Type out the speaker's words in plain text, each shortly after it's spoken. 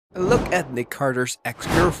a look at Nick Carter's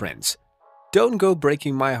ex-girlfriends. Don't Go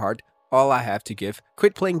Breaking My Heart, All I Have to Give,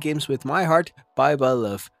 Quit Playing Games with My Heart, Bye Bye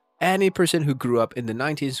Love. Any person who grew up in the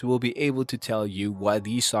 90s will be able to tell you what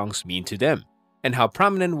these songs mean to them, and how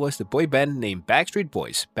prominent was the boy band named Backstreet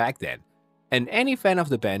Boys back then. And any fan of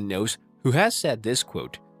the band knows who has said this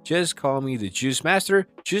quote, "Just call me the Juice Master,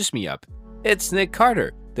 juice me up." It's Nick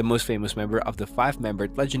Carter, the most famous member of the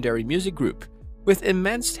five-membered legendary music group. With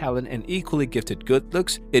immense talent and equally gifted good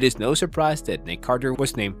looks, it is no surprise that Nick Carter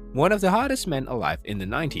was named one of the hottest men alive in the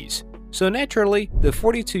 90s. So naturally, the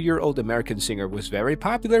 42-year-old American singer was very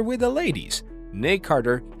popular with the ladies. Nick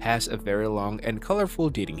Carter has a very long and colorful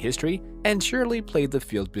dating history and surely played the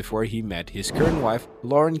field before he met his current wife,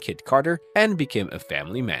 Lauren Kitt Carter, and became a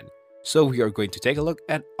family man. So we are going to take a look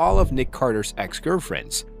at all of Nick Carter's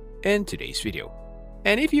ex-girlfriends in today's video.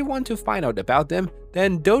 And if you want to find out about them,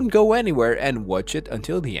 then don't go anywhere and watch it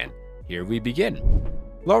until the end. Here we begin.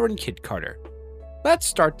 Lauren Kitt Carter. Let's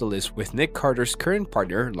start the list with Nick Carter's current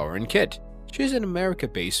partner, Lauren Kitt. She's an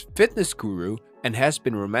America-based fitness guru and has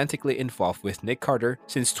been romantically involved with Nick Carter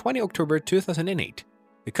since 20 October 2008.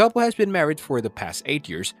 The couple has been married for the past 8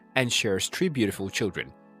 years and shares 3 beautiful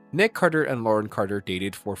children. Nick Carter and Lauren Carter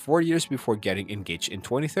dated for 4 years before getting engaged in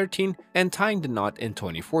 2013 and tying the knot in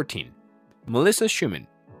 2014. Melissa Schumann.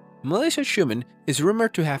 Melissa Schumann is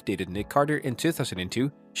rumored to have dated Nick Carter in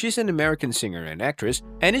 2002. She's an American singer and actress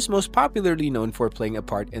and is most popularly known for playing a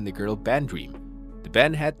part in the girl band Dream. The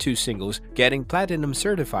band had 2 singles getting platinum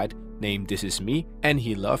certified, named This Is Me and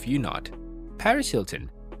He Love You Not. Paris Hilton.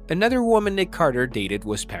 Another woman Nick Carter dated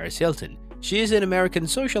was Paris Hilton. She is an American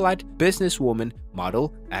socialite, businesswoman,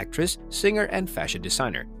 model, actress, singer, and fashion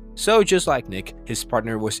designer. So just like Nick, his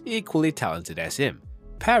partner was equally talented as him.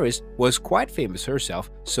 Paris was quite famous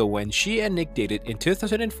herself, so when she and Nick dated in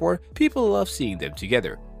 2004, people loved seeing them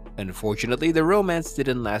together. Unfortunately, the romance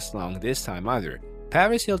didn't last long this time either.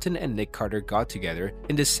 Paris Hilton and Nick Carter got together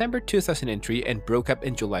in December 2003 and broke up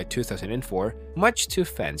in July 2004, much to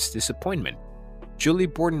fans' disappointment. Julie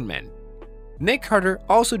Boardman. Nick Carter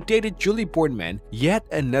also dated Julie Boardman, yet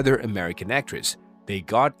another American actress. They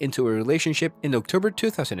got into a relationship in October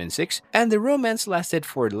 2006, and the romance lasted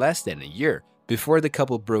for less than a year, before the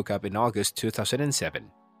couple broke up in August 2007.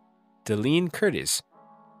 Delene Curtis.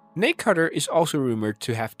 Nick Carter is also rumored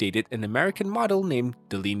to have dated an American model named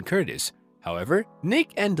Delene Curtis. However,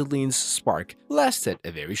 Nick and Delene's spark lasted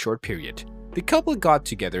a very short period. The couple got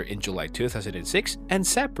together in July 2006 and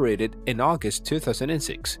separated in August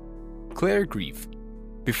 2006. Claire Grieve.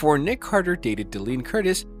 Before Nick Carter dated Delene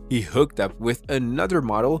Curtis, he hooked up with another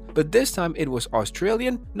model, but this time it was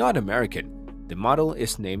Australian, not American. The model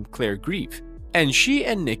is named Claire Grieve, and she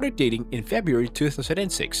and Nick were dating in February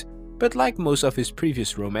 2006. But like most of his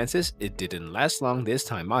previous romances, it didn't last long this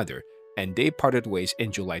time either, and they parted ways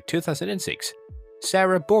in July 2006.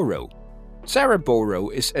 Sarah Boro. Sarah Boro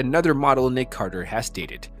is another model Nick Carter has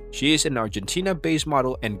dated. She is an Argentina-based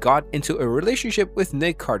model and got into a relationship with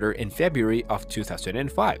Nick Carter in February of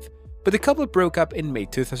 2005, but the couple broke up in May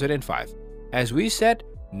 2005. As we said,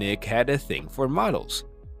 Nick had a thing for models.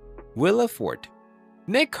 Willa Ford.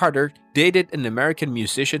 Nick Carter dated an American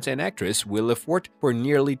musician and actress, Willa Ford, for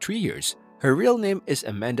nearly 3 years. Her real name is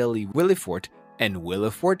Amanda Lee Williford, and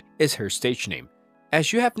Willa Ford is her stage name.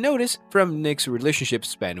 As you have noticed from Nick's relationship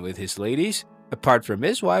span with his ladies, apart from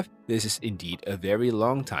his wife, this is indeed a very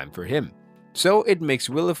long time for him. So it makes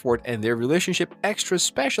Willa Ford and their relationship extra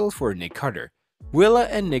special for Nick Carter. Willa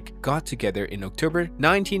and Nick got together in October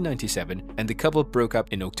 1997 and the couple broke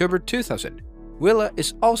up in October 2000. Willa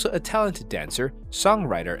is also a talented dancer,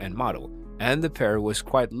 songwriter, and model, and the pair was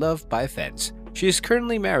quite loved by fans. She is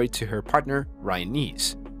currently married to her partner, Ryan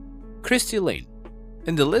Nees. Christy Lane.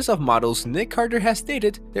 In the list of models Nick Carter has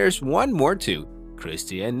dated, there's one more too.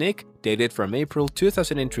 Christy and Nick dated from April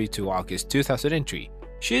 2003 to August 2003.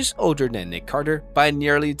 She is older than Nick Carter by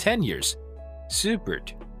nearly 10 years. Sue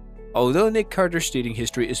Bird. Although Nick Carter's dating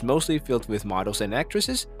history is mostly filled with models and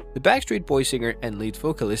actresses, the Backstreet Boys singer and lead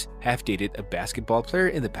vocalist have dated a basketball player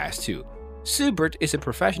in the past too. Sue Bird is a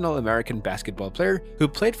professional American basketball player who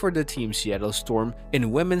played for the team Seattle Storm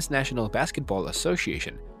in Women's National Basketball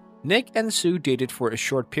Association. Nick and Sue dated for a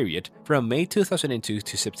short period from May 2002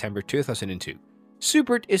 to September 2002. Sue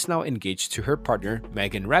Bird is now engaged to her partner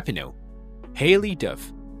Megan Rapinoe. Hailey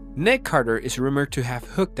Duff. Nick Carter is rumored to have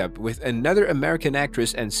hooked up with another American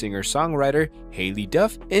actress and singer-songwriter, Hailey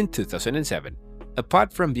Duff, in 2007.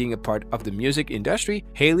 Apart from being a part of the music industry,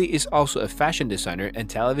 Hailey is also a fashion designer and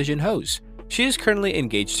television host. She is currently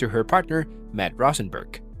engaged to her partner, Matt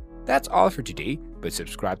Rosenberg. That's all for today, but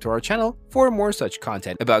subscribe to our channel for more such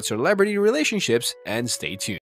content about celebrity relationships and stay tuned.